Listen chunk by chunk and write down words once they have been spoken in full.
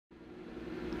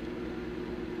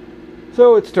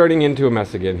So it's starting into a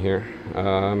mess again here.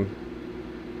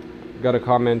 Got a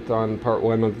comment on part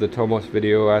 1 of the Tomos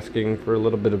video asking for a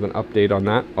little bit of an update on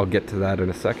that. I'll get to that in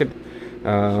a second.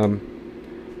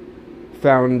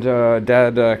 Found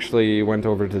Dad actually went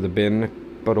over to the bin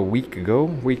about a week ago,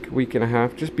 week and a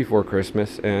half, just before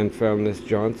Christmas, and found this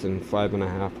Johnson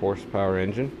 5.5 horsepower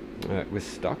engine. It was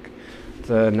stuck. It's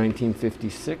a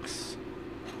 1956.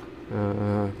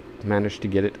 Managed to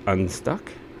get it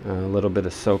unstuck. A little bit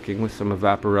of soaking with some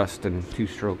evaporust and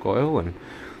 2-stroke oil, and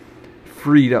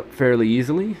freed up fairly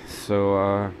easily.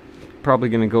 So probably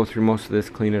going to go through most of this,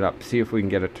 clean it up, see if we can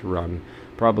get it to run.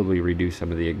 Probably redo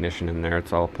some of the ignition in there.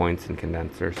 It's all points and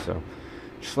condensers, so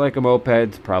just like a moped,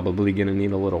 it's probably going to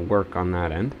need a little work on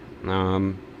that end.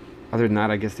 Other than that,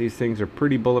 I guess these things are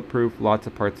pretty bulletproof, lots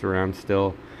of parts around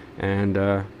still,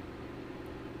 and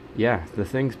yeah, the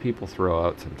things people throw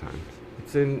out sometimes.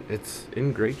 It's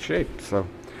in great shape, so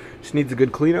just needs a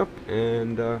good cleanup,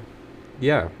 and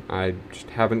yeah, I just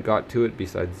haven't got to it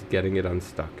besides getting it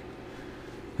unstuck.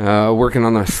 Working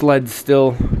on the sled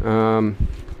still,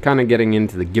 kind of getting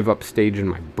into the give up stage in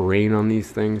my brain on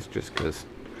these things, just because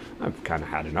I've kind of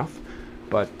had enough,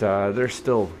 but they're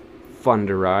still fun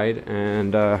to ride,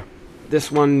 and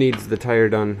this one needs the tire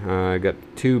done. I got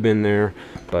the tube in there,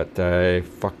 but I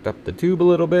fucked up the tube a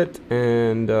little bit,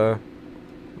 and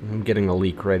I'm getting a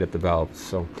leak right at the valve,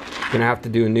 so gonna have to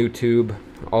do a new tube.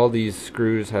 All these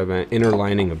screws have an inner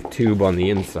lining of tube on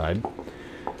the inside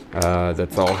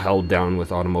that's all held down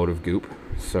with automotive goop,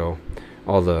 so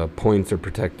all the points are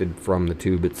protected from the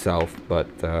tube itself, but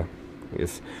I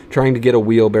guess trying to get a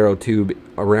wheelbarrow tube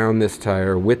around this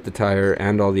tire with the tire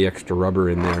and all the extra rubber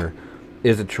in there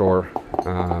is a chore,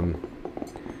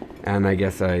 and I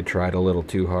guess I tried a little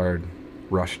too hard,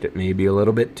 rushed it maybe a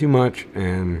little bit too much,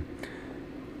 and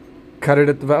cut it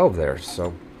at the valve there.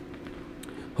 So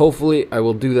hopefully I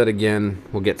will do that again.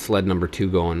 We'll get sled number 2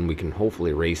 going. We can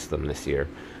hopefully race them this year.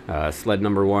 Sled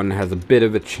number 1 has a bit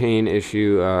of a chain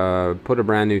issue. Put a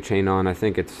brand new chain on. I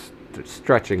think it's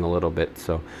stretching a little bit,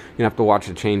 so you're gonna have to watch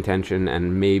the chain tension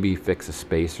and maybe fix a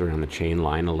spacer on the chain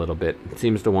line a little bit. It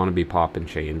seems to want to be popping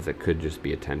chains. It could just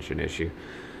be a tension issue.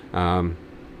 I'll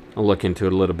look into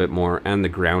it a little bit more. And the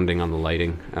grounding on the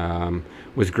lighting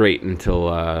was great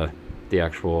until the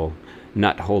actual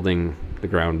nut holding the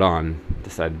ground on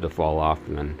decided to fall off,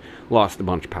 and then lost a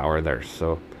bunch of power there,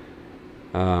 so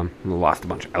lost a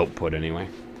bunch of output anyway.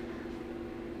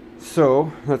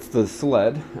 So that's the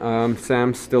sled.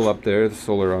 Sam's still up there, the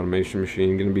solar automation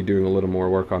machine. Gonna be doing a little more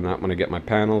work on that when I get my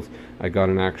panels. I got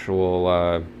an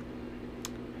actual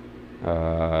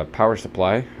power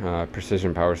supply,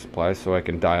 precision power supply, so I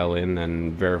can dial in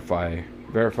and verify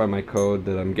my code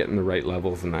that I'm getting the right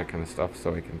levels and that kind of stuff,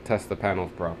 so I can test the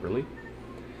panels properly.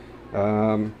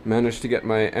 Managed to get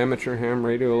my amateur ham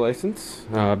radio license,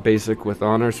 basic with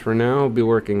honors for now. I'll be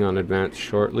working on advanced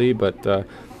shortly, but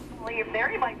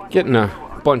getting a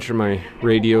bunch of my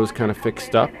radios kind of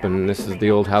fixed up, and this is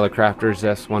the old Hallicrafters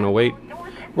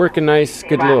S108. Working nice,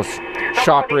 good little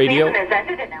shop radio.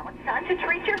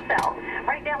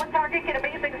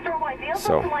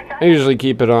 So I usually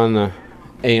keep it on the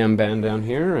AM band down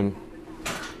here, and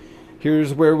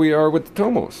here's where we are with the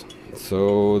Tomos.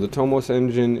 So the Tomos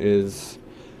engine is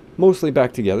mostly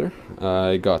back together.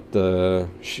 I got the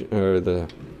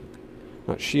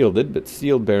not shielded, but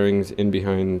sealed bearings in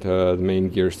behind the main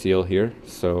gear seal here,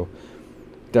 so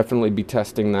definitely be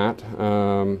testing that.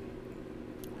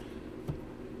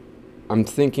 I'm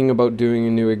thinking about doing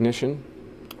a new ignition,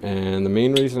 and the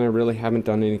main reason I really haven't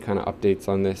done any kind of updates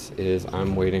on this is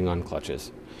I'm waiting on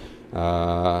clutches.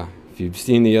 If you've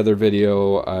seen the other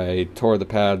video, I tore the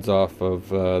pads off of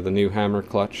the new hammer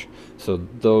clutch, so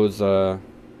those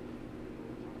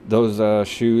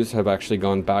shoes have actually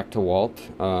gone back to Walt.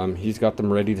 He's got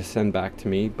them ready to send back to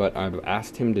me, but I've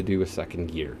asked him to do a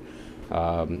second gear.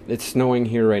 It's snowing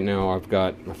here right now. I've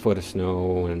got a foot of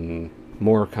snow and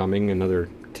more coming, another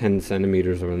 10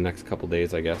 centimeters over the next couple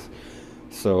days, I guess.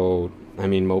 So, I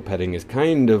mean, mopeding is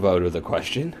kind of out of the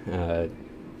question.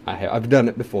 I've done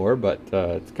it before, but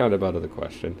it's kind of out of the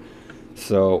question.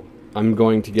 So I'm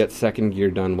going to get second gear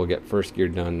done. We'll get first gear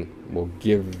done. We'll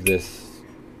give this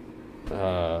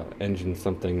engine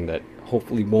something that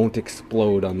hopefully won't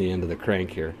explode on the end of the crank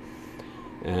here.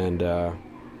 And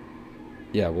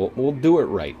yeah, we'll do it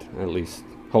right, at least,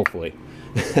 hopefully.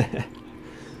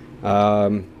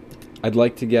 I'd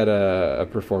like to get a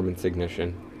performance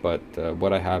ignition, but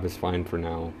what I have is fine for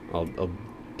now. I'll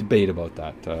debate about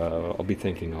that. I'll be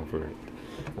thinking over it.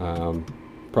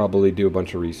 Probably do a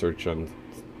bunch of research on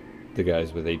the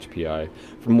guys with HPI.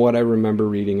 From what I remember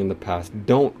reading in the past,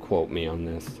 don't quote me on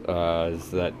this,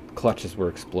 is that clutches were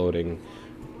exploding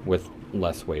with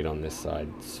less weight on this side.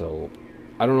 So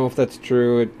I don't know if that's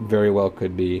true. It very well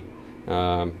could be.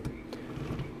 So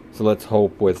let's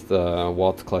hope with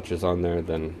Waltz clutches on there,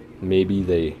 then maybe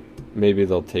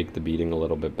they'll take the beating a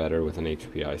little bit better with an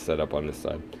HPI setup on this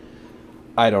side.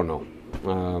 I don't know.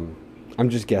 I'm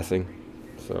just guessing,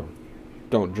 so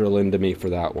don't drill into me for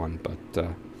that one, but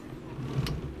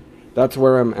that's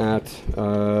where I'm at.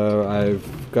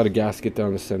 I've got a gasket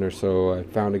down the center, so I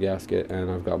found a gasket,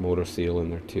 and I've got moto seal in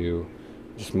there too.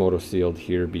 Just moto sealed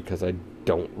here because I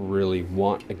don't really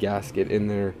want a gasket in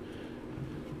there.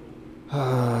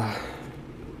 Yeah,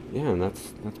 and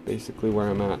that's basically where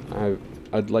I'm at.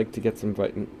 I'd like to get some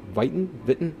Viten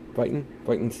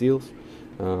seals.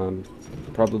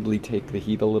 Probably take the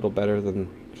heat a little better than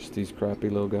just these crappy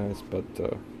little guys, but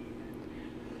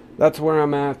that's where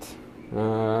I'm at.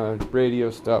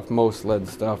 Radio stuff, MoSled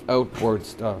stuff, outboard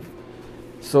stuff,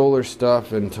 solar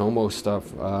stuff, and Tomo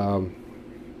stuff.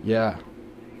 Yeah,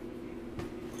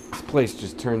 this place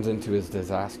just turns into a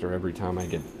disaster every time I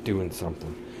get doing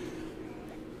something.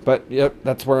 But yep,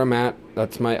 that's where I'm at.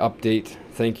 That's my update.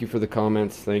 Thank you for the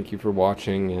comments. Thank you for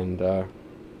watching, and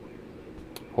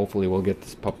hopefully we'll get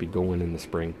this puppy going in the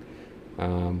spring.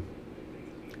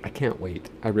 I can't wait.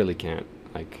 I really can't.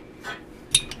 Like,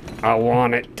 I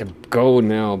want it to go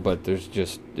now, but there's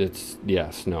just,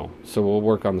 snow. So we'll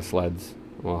work on the sleds.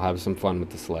 We'll have some fun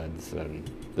with the sleds, and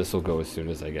this will go as soon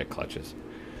as I get clutches.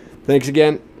 Thanks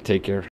again. Take care.